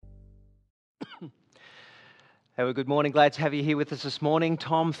Well, good morning. Glad to have you here with us this morning.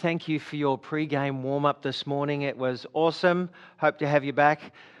 Tom, thank you for your pre-game warm-up this morning. It was awesome. Hope to have you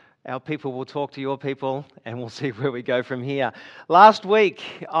back. Our people will talk to your people and we'll see where we go from here. Last week,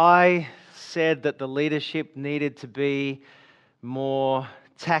 I said that the leadership needed to be more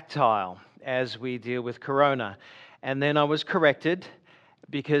tactile as we deal with Corona. And then I was corrected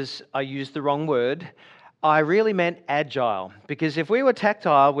because I used the wrong word. I really meant agile, because if we were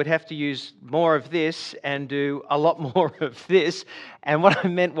tactile, we'd have to use more of this and do a lot more of this. And what I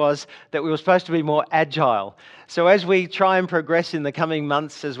meant was that we were supposed to be more agile. So as we try and progress in the coming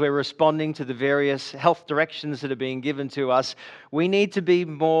months, as we're responding to the various health directions that are being given to us, we need to be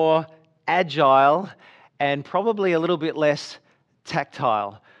more agile and probably a little bit less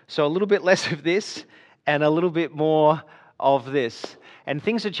tactile. So a little bit less of this and a little bit more of this. And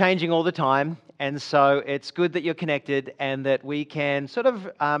things are changing all the time. And so it's good that you're connected and that we can sort of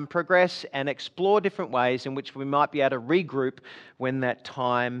progress and explore different ways in which we might be able to regroup when that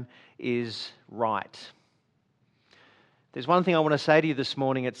time is right. There's one thing I want to say to you this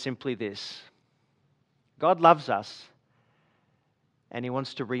morning. It's simply this. God loves us and He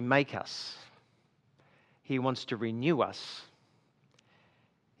wants to remake us. He wants to renew us.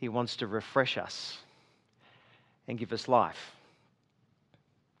 He wants to refresh us and give us life.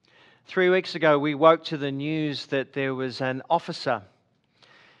 3 weeks ago, we woke to the news that there was an officer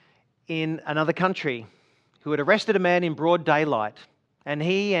in another country who had arrested a man in broad daylight, and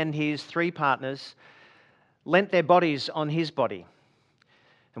he and his 3 partners leant their bodies on his body.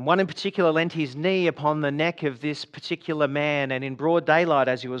 And one in particular leant his knee upon the neck of this particular man, and in broad daylight,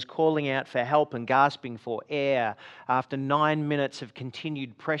 as he was calling out for help and gasping for air, after 9 minutes of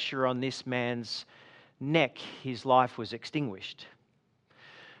continued pressure on this man's neck, his life was extinguished.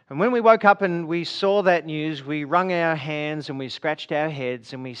 And when we woke up and we saw that news, we wrung our hands and we scratched our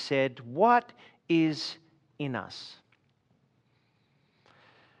heads and we said, what is in us?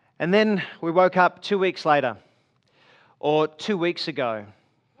 And then we woke up 2 weeks later, or 2 weeks ago,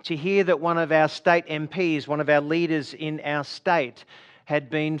 to hear that one of our state MPs, one of our leaders in our state, had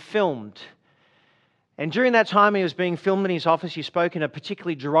been filmed. And during that time he was being filmed in his office, he spoke in a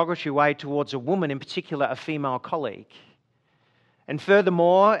particularly derogatory way towards a woman, in particular a female colleague. And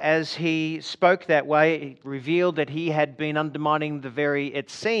furthermore, as he spoke that way, it revealed that he had been undermining the very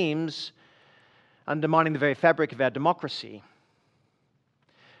fabric of our democracy.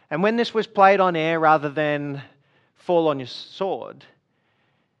 And when this was played on air, rather than fall on your sword,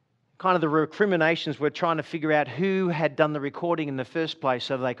 kind of the recriminations were trying to figure out who had done the recording in the first place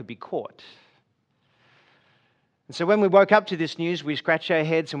so they could be caught. And so when we woke up to this news, we scratched our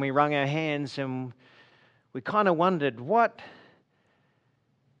heads and we wrung our hands and we kind of wondered, why?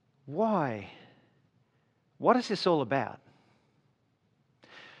 What is this all about?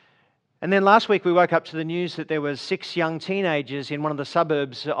 And then last week we woke up to the news that there were 6 young teenagers in one of the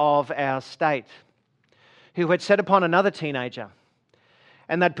suburbs of our state who had set upon another teenager.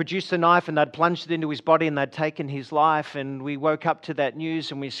 And they'd produced a knife and they'd plunged it into his body and they'd taken his life. And we woke up to that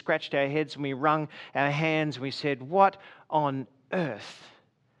news and we scratched our heads and we wrung our hands and we said, what on earth?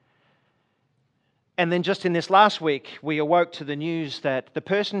 And then just in this last week, we awoke to the news that the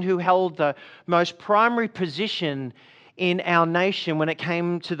person who held the most primary position in our nation when it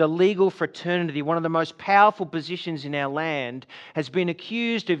came to the legal fraternity, one of the most powerful positions in our land, has been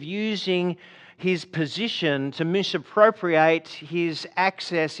accused of using his position to misappropriate his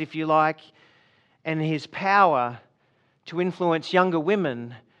access, if you like, and his power to influence younger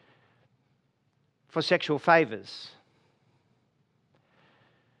women for sexual favours.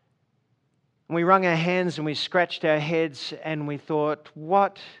 We wrung our hands and we scratched our heads and we thought,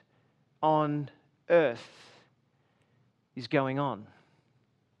 what on earth is going on?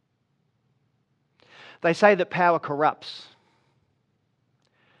 They say that power corrupts.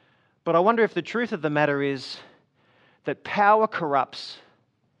 But I wonder if the truth of the matter is that power corrupts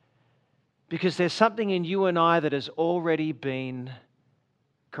because there's something in you and I that has already been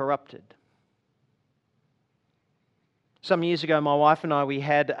corrupted. Some years ago, my wife and I, we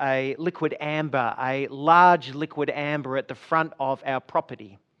had a liquid amber, a large liquid amber at the front of our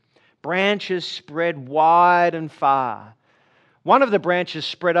property. Branches spread wide and far. One of the branches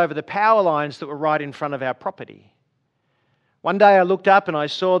spread over the power lines that were right in front of our property. One day I looked up and I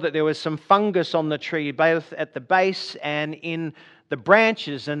saw that there was some fungus on the tree, both at the base and in the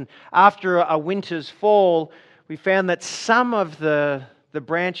branches. And after a winter's fall, we found that some of the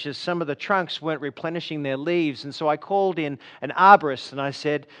branches, some of the trunks weren't replenishing their leaves. And so I called in an arborist and I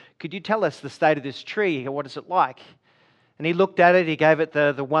said, could you tell us the state of this tree? What is it like? And he looked at it, he gave it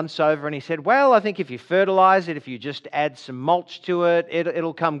the once over and he said, well, I think if you fertilize it, if you just add some mulch to it,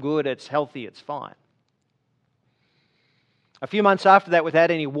 it'll come good, it's healthy, it's fine. A few months after that,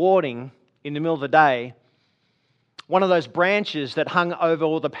 without any warning, in the middle of the day, one of those branches that hung over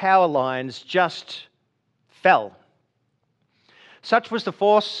all the power lines just fell. Such was the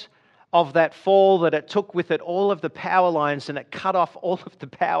force of that fall that it took with it all of the power lines, and it cut off all of the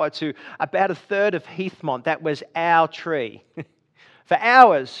power to about a third of Heathmont. That was our tree. For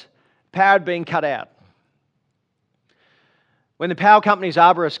hours, power had been cut out. When the power company's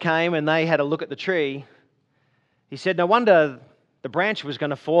arborist came and they had a look at the tree, he said, no wonder the branch was going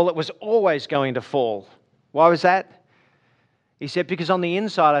to fall. It was always going to fall. Why was that? He said, because on the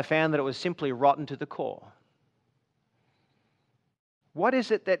inside I found that it was simply rotten to the core. What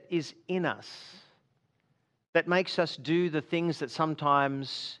is it that is in us that makes us do the things that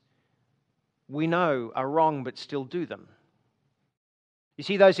sometimes we know are wrong but still do them? You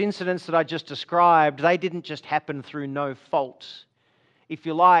see, those incidents that I just described, they didn't just happen through no fault. If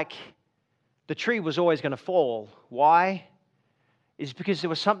you like, the tree was always going to fall. Why? It's because there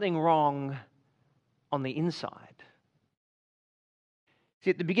was something wrong on the inside.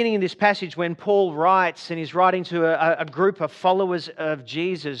 See, at the beginning of this passage, when Paul writes, and he's writing to a group of followers of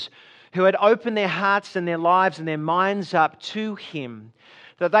Jesus who had opened their hearts and their lives and their minds up to him,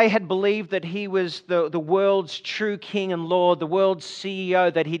 that they had believed that he was the world's true King and Lord, the world's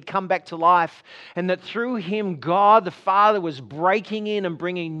CEO, that he'd come back to life, and that through him, God the Father was breaking in and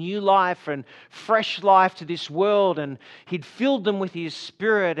bringing new life and fresh life to this world, and he'd filled them with his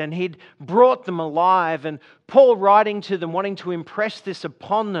Spirit, and he'd brought them alive. And Paul, writing to them, wanting to impress this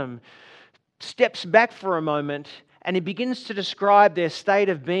upon them, steps back for a moment, and he begins to describe their state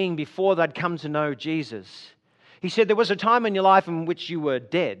of being before they'd come to know Jesus. He said, there was a time in your life in which you were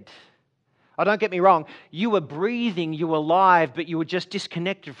dead. Oh, don't get me wrong. You were breathing, you were alive, but you were just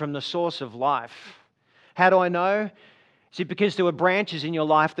disconnected from the source of life. How do I know? See, because there were branches in your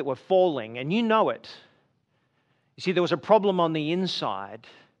life that were falling, and you know it. You see, there was a problem on the inside.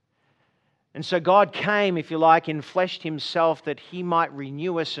 And so God came, if you like, and fleshed himself that he might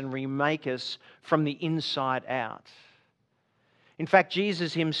renew us and remake us from the inside out. In fact,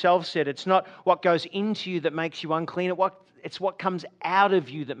 Jesus himself said, it's not what goes into you that makes you unclean, it's what comes out of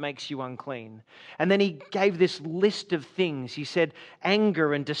you that makes you unclean. And then he gave this list of things. He said,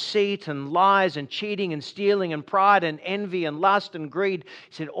 anger and deceit and lies and cheating and stealing and pride and envy and lust and greed.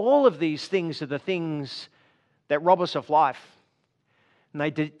 He said, all of these things are the things that rob us of life. And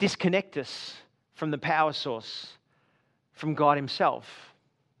they disconnect us from the power source, from God himself.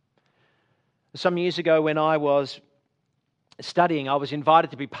 Some years ago when I was studying, I was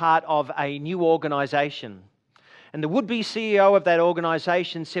invited to be part of a new organisation. And the would-be CEO of that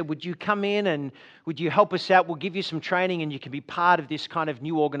organisation said, would you come in and would you help us out? We'll give you some training and you can be part of this kind of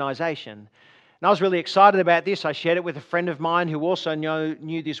new organisation. And I was really excited about this. I shared it with a friend of mine who also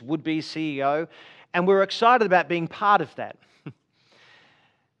knew this would-be CEO. And we were excited about being part of that.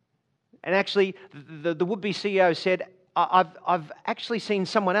 And actually, the would-be CEO said, I've actually seen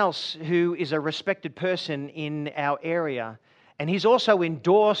someone else who is a respected person in our area, and he's also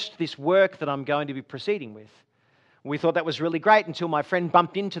endorsed this work that I'm going to be proceeding with. We thought that was really great until my friend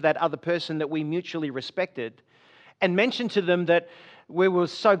bumped into that other person that we mutually respected and mentioned to them that we were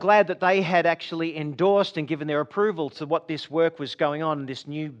so glad that they had actually endorsed and given their approval to what this work was going on, this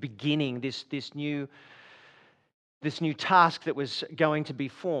new beginning, this new task that was going to be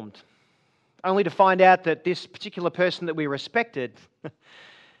formed. Only to find out that this particular person that we respected,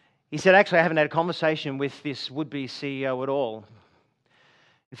 he said, actually, I haven't had a conversation with this would-be CEO at all.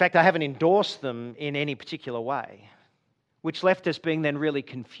 In fact, I haven't endorsed them in any particular way, which left us being then really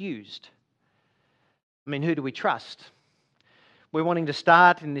confused. I mean, who do we trust? We're wanting to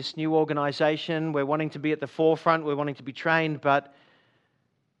start in this new organisation. We're wanting to be at the forefront. We're wanting to be trained, but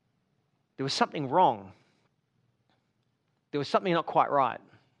there was something wrong. There was something not quite right.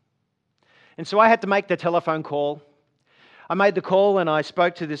 And so I had to make the telephone call. I made the call and I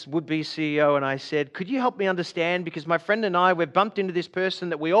spoke to this would-be CEO and I said, could you help me understand? Because my friend and I, we've bumped into this person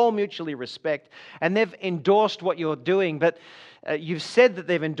that we all mutually respect and they've endorsed what you're doing, but you've said that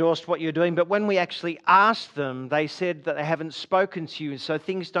they've endorsed what you're doing, but when we actually asked them, they said that they haven't spoken to you, so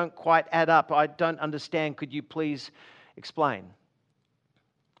things don't quite add up. I don't understand. Could you please explain?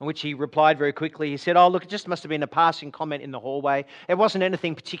 On which he replied very quickly. He said, oh, look, it just must have been a passing comment in the hallway. It wasn't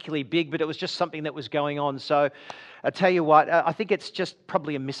anything particularly big, but it was just something that was going on. So I tell you what, I think it's just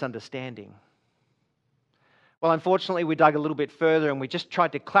probably a misunderstanding. Well, unfortunately, we dug a little bit further and we just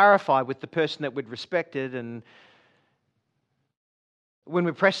tried to clarify with the person that we'd respected. And when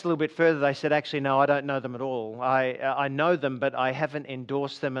we pressed a little bit further, they said, actually, no, I don't know them at all. I know them, but I haven't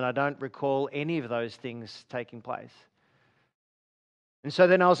endorsed them and I don't recall any of those things taking place. And so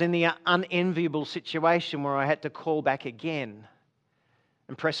then I was in the unenviable situation where I had to call back again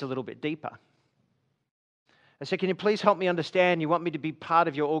and press a little bit deeper. I said, can you please help me understand? You want me to be part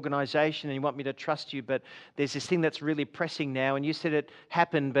of your organization and you want me to trust you, but there's this thing that's really pressing now. And you said it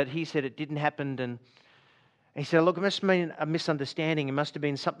happened, but he said it didn't happen. And he said, look, it must have been a misunderstanding. It must have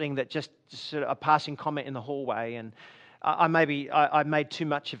been something that just sort of a passing comment in the hallway. And I made too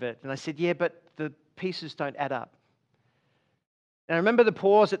much of it. And I said, yeah, but the pieces don't add up. And I remember the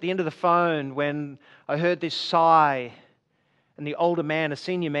pause at the end of the phone when I heard this sigh, and the older man, a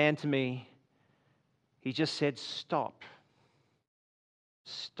senior man to me, he just said, stop.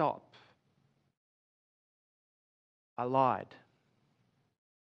 Stop. I lied.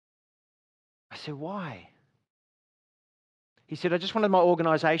 I said, why? He said, I just wanted my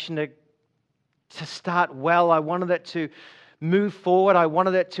organization to start well. I wanted it to move forward. I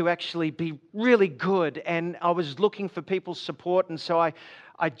wanted it to actually be really good. And I was looking for people's support. And so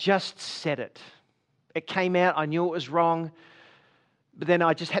I just said it. It came out. I knew it was wrong. But then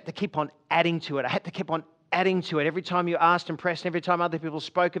I just had to keep on adding to it. I had to keep on adding to it. Every time you asked and pressed, every time other people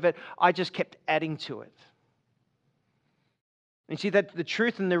spoke of it, I just kept adding to it. And see, that the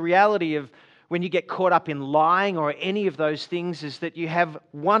truth and the reality of when you get caught up in lying or any of those things is that you have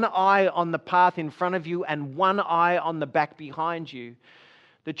one eye on the path in front of you and one eye on the back behind you.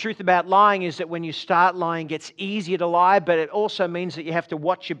 The truth about lying is that when you start lying, it gets easier to lie, but it also means that you have to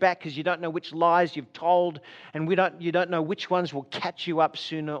watch your back because you don't know which lies you've told, and you don't know which ones will catch you up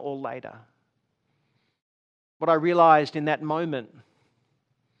sooner or later. What I realized in that moment,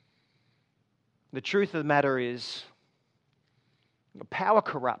 the truth of the matter is, power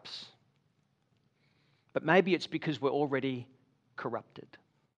corrupts. But maybe it's because we're already corrupted.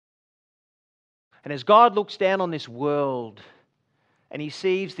 And as God looks down on this world, and he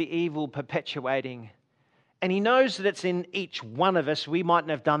sees the evil perpetuating, and he knows that it's in each one of us. We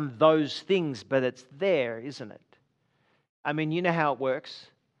mightn't have done those things, but it's there, isn't it? I mean, you know how it works.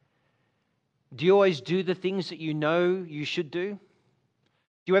 Do you always do the things that you know you should do? Do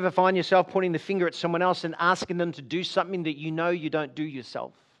you ever find yourself pointing the finger at someone else and asking them to do something that you know you don't do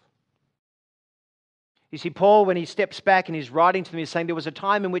yourself? You see, Paul, when he steps back and he's writing to them, he's saying there was a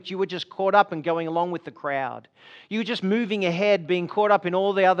time in which you were just caught up and going along with the crowd. You were just moving ahead, being caught up in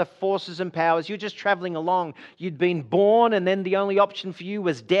all the other forces and powers. You were just traveling along. You'd been born, and then the only option for you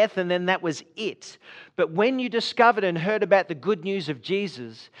was death, and then that was it. But when you discovered and heard about the good news of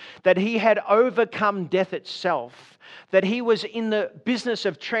Jesus, that he had overcome death itself, that he was in the business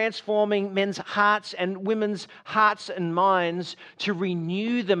of transforming men's hearts and women's hearts and minds to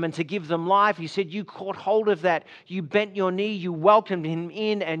renew them and to give them life. He said, you caught hold of that. You bent your knee, you welcomed him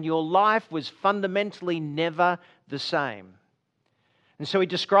in, and your life was fundamentally never the same. And so he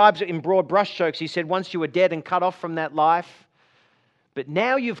describes it in broad brushstrokes. He said, once you were dead and cut off from that life, but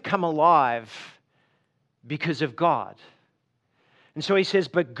now you've come alive because of God. And so he says,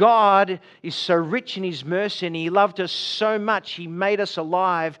 but God is so rich in his mercy and he loved us so much, he made us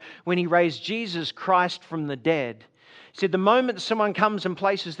alive when he raised Jesus Christ from the dead. He said, the moment someone comes and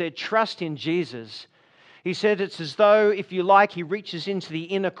places their trust in Jesus, he said it's as though, if you like, he reaches into the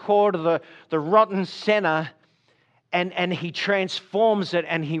inner core of the rotten center and he transforms it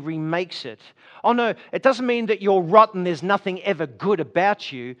and he remakes it. Oh no, it doesn't mean that you're rotten, there's nothing ever good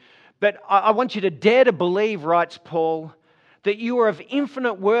about you, but I want you to dare to believe, writes Paul, that you are of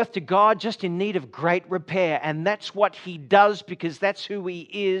infinite worth to God, just in need of great repair. And that's what he does, because that's who he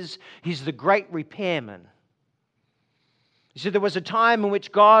is. He's the great repairman. You see, there was a time in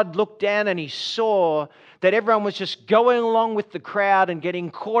which God looked down and he saw that everyone was just going along with the crowd and getting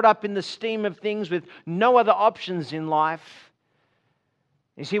caught up in the steam of things with no other options in life.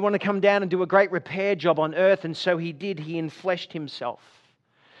 You see, he wanted to come down and do a great repair job on earth, and so he did. He enfleshed himself.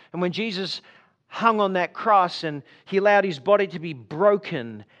 And when Jesus hung on that cross and he allowed his body to be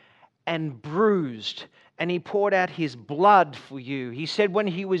broken and bruised, and he poured out his blood for you. He said when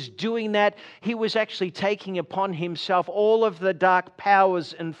he was doing that, he was actually taking upon himself all of the dark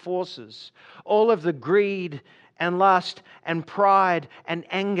powers and forces, all of the greed and lust and pride and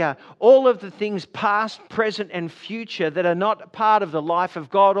anger, all of the things past, present and future that are not part of the life of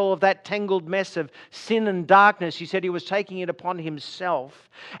God, all of that tangled mess of sin and darkness. He said he was taking it upon himself.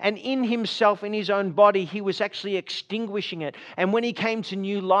 And in himself, in his own body, he was actually extinguishing it. And when he came to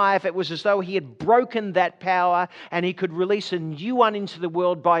new life, it was as though he had broken that power and he could release a new one into the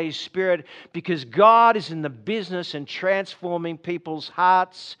world by his Spirit, because God is in the business and transforming people's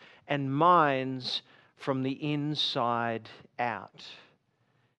hearts and minds from the inside out.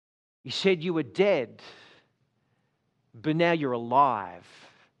 He said you were dead, but now you're alive.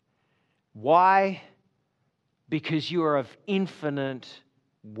 Why? because you are of infinite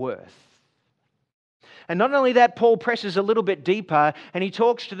worth. And not only that, Paul presses a little bit deeper and he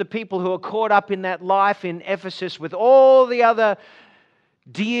talks to the people who are caught up in that life in Ephesus with all the other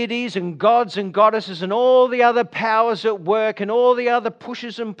deities and gods and goddesses and all the other powers at work and all the other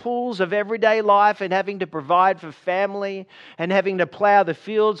pushes and pulls of everyday life and having to provide for family and having to plow the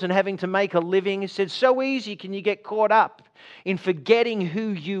fields and having to make a living. He said, so easy can you get caught up in forgetting who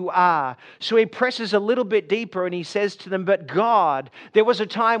you are. So he presses a little bit deeper and he says to them, but God, there was a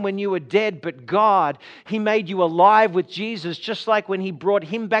time when you were dead, but God, He made you alive with Jesus, just like when He brought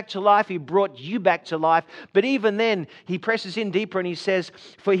Him back to life, He brought you back to life. But even then, he presses in deeper and he says,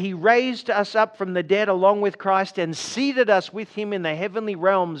 for He raised us up from the dead along with Christ and seated us with Him in the heavenly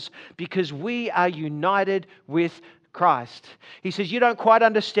realms because we are united with Christ. He says, you don't quite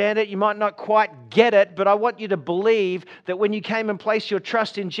understand it, you might not quite get it, but I want you to believe that when you came and placed your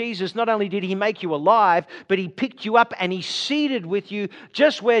trust in Jesus, not only did He make you alive, but He picked you up and He seated with you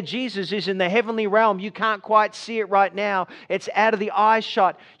just where Jesus is in the heavenly realm. You can't quite see it right now. It's out of the eye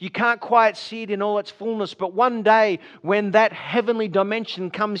shot. You can't quite see it in all its fullness, but one day when that heavenly dimension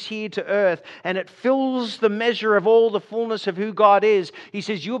comes here to earth and it fills the measure of all the fullness of who God is, He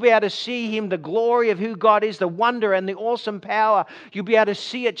says, you'll be able to see Him, the glory of who God is, the wonder and the awesome power. You'll be able to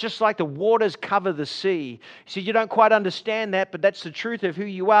see it just like the waters cover the sea. He said, you don't quite understand that, but that's the truth of who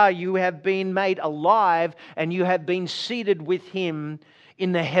you are. You have been made alive and you have been seated with Him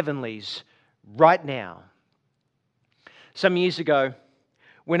in the heavenlies right now. Some years ago,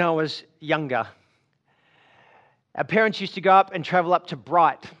 when I was younger, our parents used to go up and travel up to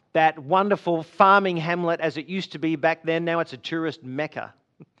Bright, that wonderful farming hamlet as it used to be back then. Now it's a tourist mecca.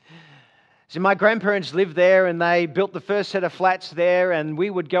 So my grandparents lived there and they built the first set of flats there, and we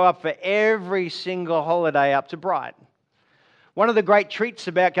would go up for every single holiday up to Bright. One of the great treats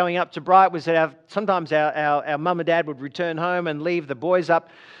about going up to Bright was that sometimes our mum and dad would return home and leave the boys up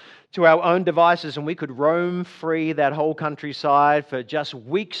to our own devices, and we could roam free that whole countryside for just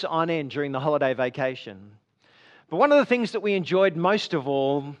weeks on end during the holiday vacation. But one of the things that we enjoyed most of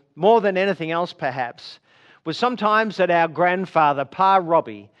all, more than anything else perhaps, was sometimes that our grandfather, Pa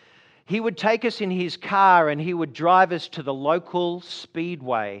Robbie, he would take us in his car and he would drive us to the local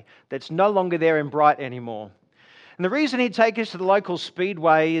speedway that's no longer there in Bright anymore. And the reason he'd take us to the local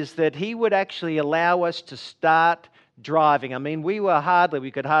speedway is that he would actually allow us to start driving. I mean, we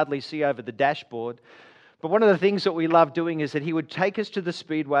could hardly see over the dashboard. But one of the things that we loved doing is that he would take us to the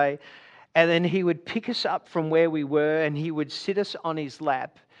speedway and then he would pick us up from where we were and he would sit us on his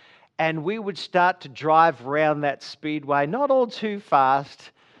lap and we would start to drive around that speedway, not all too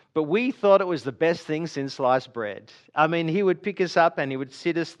fast, but we thought it was the best thing since sliced bread. I mean, he would pick us up and he would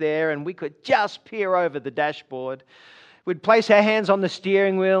sit us there and we could just peer over the dashboard. We'd place our hands on the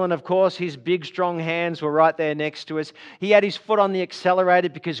steering wheel and of course his big strong hands were right there next to us. He had his foot on the accelerator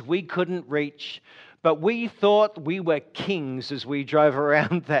because we couldn't reach. But we thought we were kings as we drove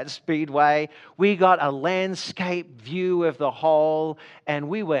around that speedway. We got a landscape view of the whole and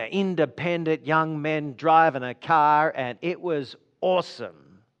we were independent young men driving a car and it was awesome.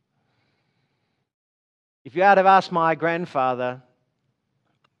 If you had to ask my grandfather,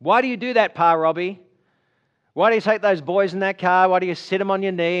 why do you do that, Pa Robbie? Why do you take those boys in that car? Why do you sit them on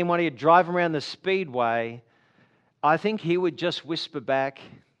your knee? And why do you drive them around the speedway? I think he would just whisper back,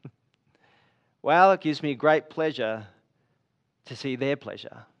 well, it gives me great pleasure to see their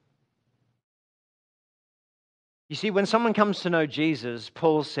pleasure. You see, when someone comes to know Jesus,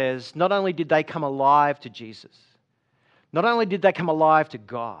 Paul says, not only did they come alive to Jesus, not only did they come alive to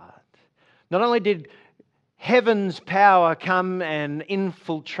God, not only did heaven's power come and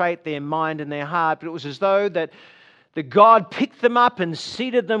infiltrate their mind and their heart, but it was as though that God picked them up and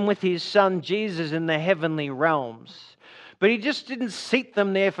seated them with His Son Jesus in the heavenly realms. But He just didn't seat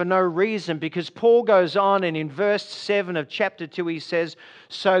them there for no reason, because Paul goes on and in verse 7 of chapter 2 he says,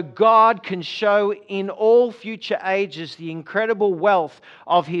 so God can show in all future ages the incredible wealth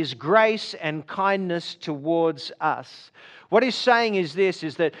of His grace and kindness towards us. What he's saying is this,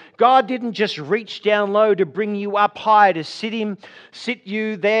 is that God didn't just reach down low to bring you up high, to sit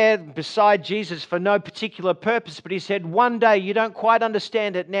you there beside Jesus for no particular purpose, but He said one day, you don't quite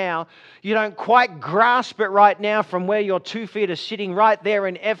understand it now, you don't quite grasp it right now from where your 2 feet are sitting right there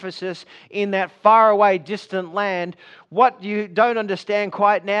in Ephesus in that faraway distant land. What you don't understand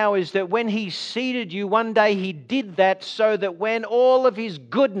quite now is that when He seated you, one day He did that so that when all of His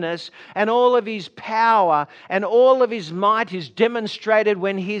goodness and all of His power and all of His might is demonstrated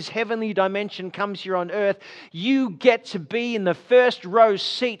when His heavenly dimension comes here on earth, you get to be in the first row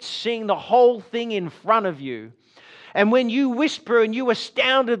seat seeing the whole thing in front of you. And when you whisper and you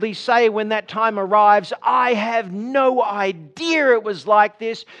astoundedly say when that time arrives, I have no idea it was like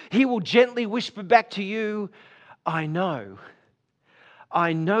this, He will gently whisper back to you, I know.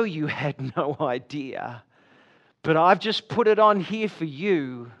 I know you had no idea, but I've just put it on here for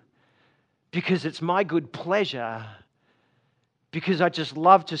you because it's my good pleasure, because I just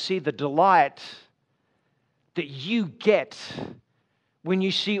love to see the delight that you get when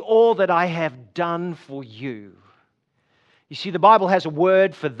you see all that I have done for you. You see, the Bible has a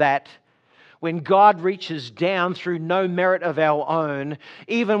word for that. When God reaches down through no merit of our own,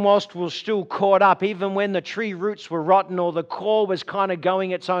 even whilst we're still caught up, even when the tree roots were rotten or the core was kind of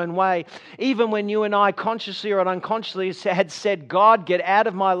going its own way, even when you and I consciously or unconsciously had said, God, get out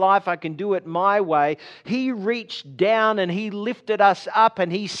of my life, I can do it my way, He reached down and He lifted us up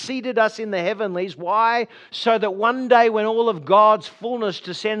and He seated us in the heavenlies. Why? So that one day when all of God's fullness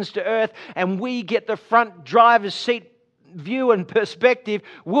descends to earth and we get the front driver's seat view and perspective,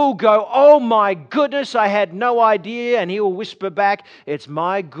 we'll go, oh my goodness, I had no idea. And He will whisper back, it's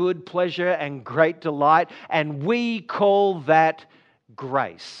my good pleasure and great delight. And we call that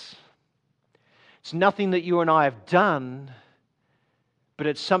grace. It's nothing that you and I have done, but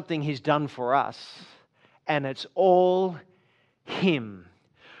it's something He's done for us. And it's all Him.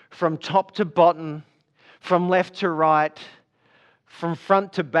 From top to bottom, from left to right, from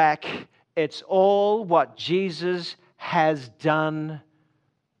front to back, it's all what Jesus has done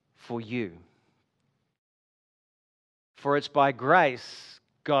for you. For it's by grace,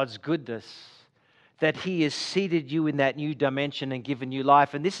 God's goodness, that He has seated you in that new dimension and given you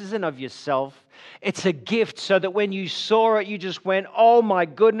life. And this isn't of yourself. It's a gift so that when you saw it, you just went, oh my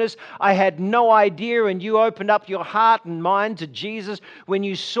goodness, I had no idea. And you opened up your heart and mind to Jesus when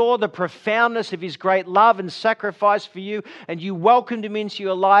you saw the profoundness of His great love and sacrifice for you. And you welcomed Him into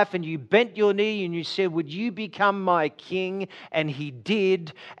your life and you bent your knee and you said, would you become my King? And He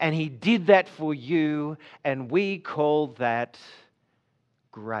did. And He did that for you. And we call that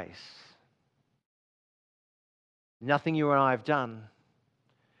grace. Nothing you and I have done.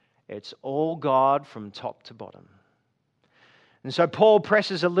 It's all God from top to bottom. And so Paul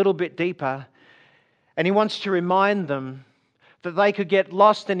presses a little bit deeper and he wants to remind them that they could get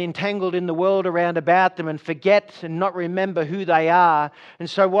lost and entangled in the world around about them and forget and not remember who they are. And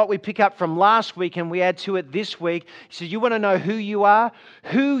so what we pick up from last week and we add to it this week, he says, you want to know who you are?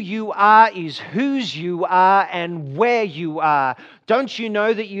 Who you are is whose you are and where you are. Don't you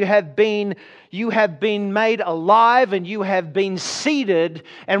know that you have been made alive and you have been seated,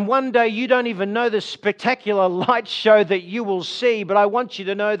 and one day you don't even know the spectacular light show that you will see, but I want you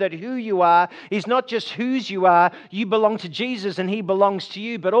to know that who you are is not just whose you are. You belong to Jesus and He belongs to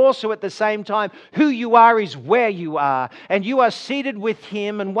you, but also at the same time, who you are is where you are, and you are seated with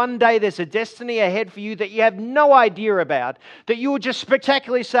Him, and one day there's a destiny ahead for you that you have no idea about, that you will just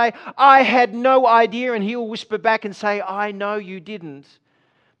spectacularly say, I had no idea, and He will whisper back and say, I know you didn't.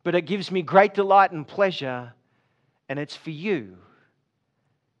 But it gives me great delight and pleasure, and it's for you.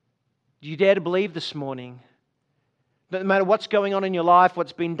 Do you dare to believe this morning that no matter what's going on in your life,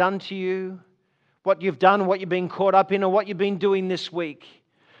 what's been done to you, what you've done, what you've been caught up in, or what you've been doing this week,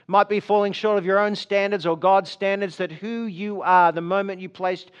 might be falling short of your own standards or God's standards, that who you are the moment you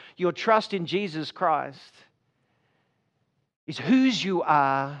placed your trust in Jesus Christ is whose you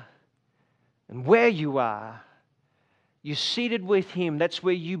are and where you are. You're seated with Him. That's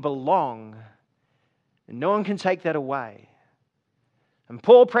where you belong. And no one can take that away. And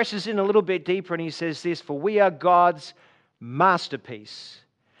Paul presses in a little bit deeper and he says this, for we are God's masterpiece.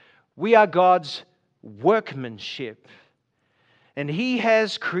 We are God's workmanship. And He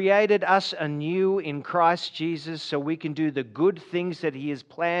has created us anew in Christ Jesus so we can do the good things that He has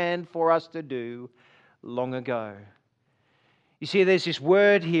planned for us to do long ago. You see, there's this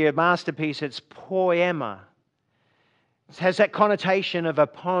word here, masterpiece, it's poema. It has that connotation of a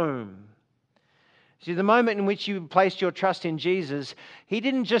poem. See, the moment in which you placed your trust in Jesus, He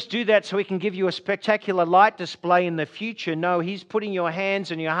didn't just do that so He can give you a spectacular light display in the future. No, He's putting your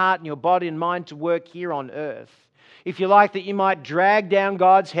hands and your heart and your body and mind to work here on earth. If you like, that you might drag down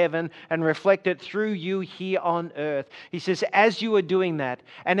God's heaven and reflect it through you here on earth. He says, as you are doing that,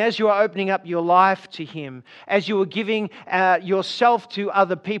 and as you are opening up your life to Him, as you are giving yourself to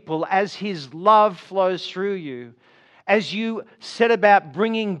other people, as His love flows through you, as you set about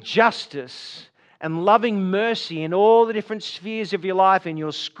bringing justice and loving mercy in all the different spheres of your life, in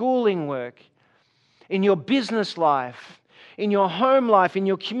your schooling work, in your business life, in your home life, in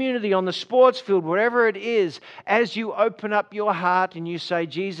your community, on the sports field, wherever it is, as you open up your heart and you say,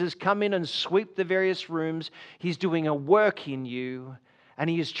 Jesus, come in and sweep the various rooms, He's doing a work in you, And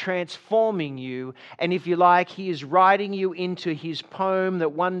He is transforming you. And if you like, He is writing you into His poem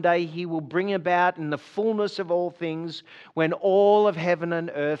that one day He will bring about in the fullness of all things, when all of heaven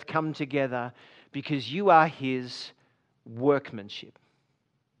and earth come together, because you are His workmanship.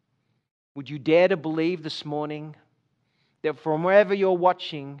 Would you dare to believe this morning that from wherever you're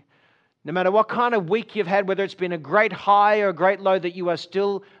watching, no matter what kind of week you've had, whether it's been a great high or a great low, that you are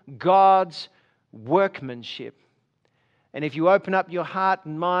still God's workmanship? And if you open up your heart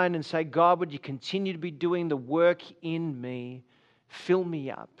and mind and say, God, would you continue to be doing the work in me? Fill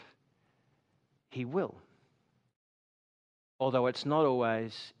me up. He will. Although it's not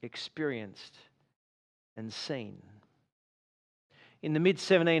always experienced and seen. In the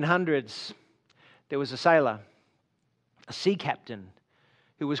mid-1700s, there was a sailor, a sea captain,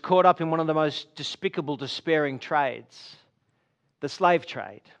 who was caught up in one of the most despicable, despairing trades, the slave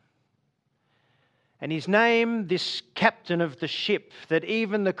trade. And his name, this captain of the ship, that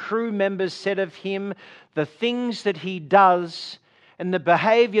even the crew members said of him, the things that he does and the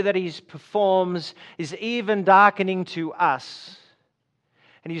behavior that he performs is even darkening to us.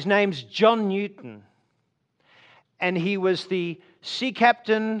 And his name's John Newton. And he was the sea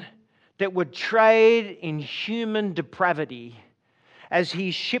captain that would trade in human depravity as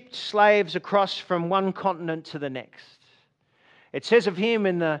he shipped slaves across from one continent to the next. It says of him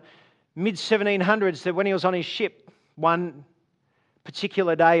in the mid-1700s that when he was on his ship, one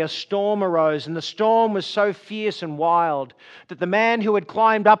particular day a storm arose, and the storm was so fierce and wild that the man who had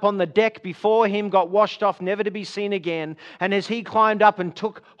climbed up on the deck before him got washed off, never to be seen again. And as he climbed up and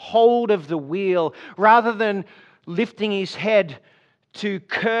took hold of the wheel, rather than lifting his head to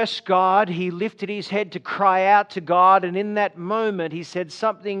curse God, he lifted his head to cry out to God. And in that moment, he said,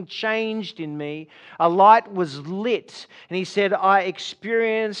 something changed in me. A light was lit. And he said, I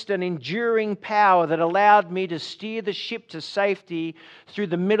experienced an enduring power that allowed me to steer the ship to safety through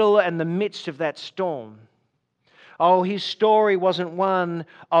the middle and the midst of that storm. Oh, his story wasn't one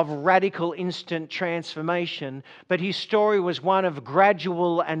of radical instant transformation, but his story was one of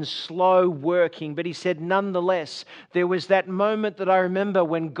gradual and slow working. But he said, nonetheless, there was that moment that I remember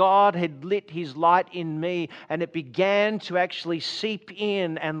when God had lit His light in me, and it began to actually seep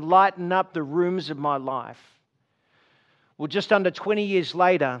in and lighten up the rooms of my life. Well, just under 20 years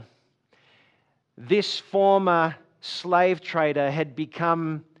later, this former slave trader had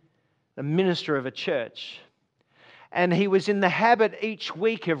become a minister of a church. And he was in the habit each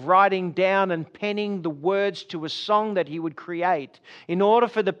week of writing down and penning the words to a song that he would create in order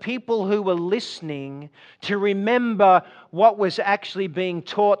for the people who were listening to remember what was actually being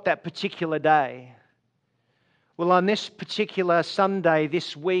taught that particular day. Well, on this particular Sunday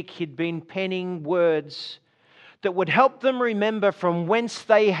this week, he'd been penning words that would help them remember from whence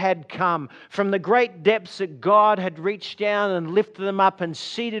they had come, from the great depths that God had reached down and lifted them up and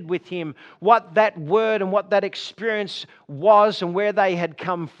seated with Him, what that word and what that experience was and where they had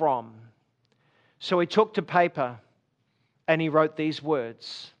come from. So he took to paper and he wrote these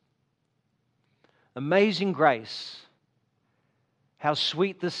words. Amazing grace, how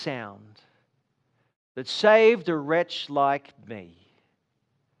sweet the sound that saved a wretch like me.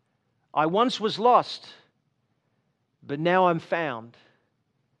 I once was lost, but now I'm found,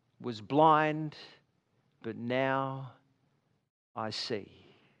 was blind, but now I see.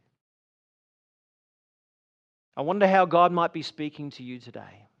 I wonder how God might be speaking to you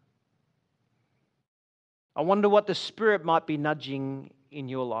today. I wonder what the Spirit might be nudging in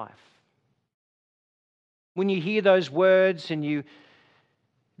your life. When you hear those words and you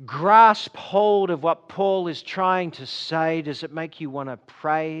grasp hold of what Paul is trying to say, does it make you want to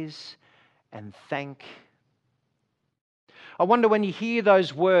praise and thank? I wonder when you hear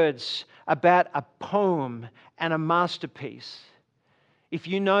those words about a poem and a masterpiece, if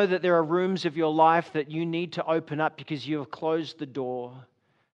you know that there are rooms of your life that you need to open up because you have closed the door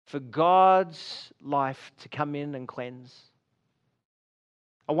for God's life to come in and cleanse.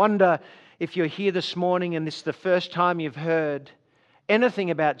 I wonder if you're here this morning and this is the first time you've heard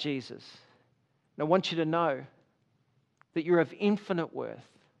anything about Jesus. And I want you to know that you're of infinite worth.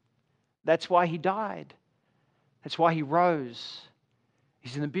 That's why He died. That's why He rose.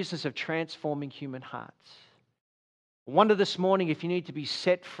 He's in the business of transforming human hearts. I wonder this morning if you need to be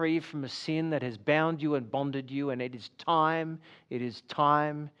set free from a sin that has bound you and bonded you, and it is time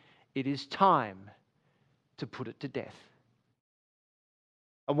to put it to death.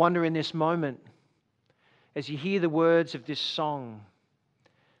 I wonder in this moment, as you hear the words of this song,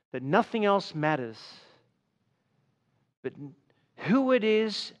 that nothing else matters but who it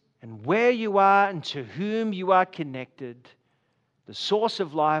is and where you are and to whom you are connected, the source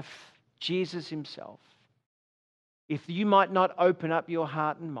of life, Jesus Himself. if you might not open up your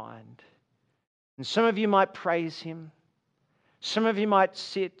heart and mind. And some of you might praise Him. Some of you might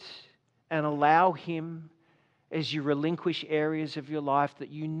sit and allow Him, as you relinquish areas of your life that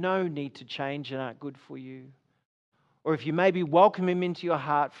you know need to change and aren't good for you. Or if you maybe welcome Him into your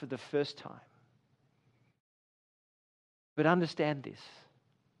heart for the first time. But understand this.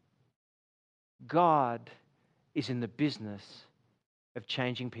 God is in the business of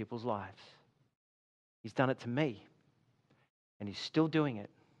changing people's lives. He's done it to me, and He's still doing it.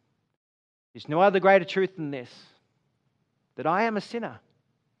 There's no other greater truth than this, that I am a sinner.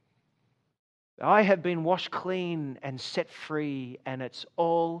 I have been washed clean and set free, and it's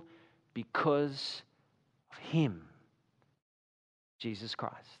all because of Him, Jesus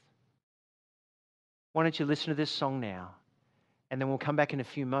Christ. Why don't you listen to this song now, and then we'll come back in a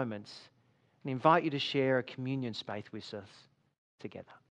few moments and invite you to share a communion space with us together.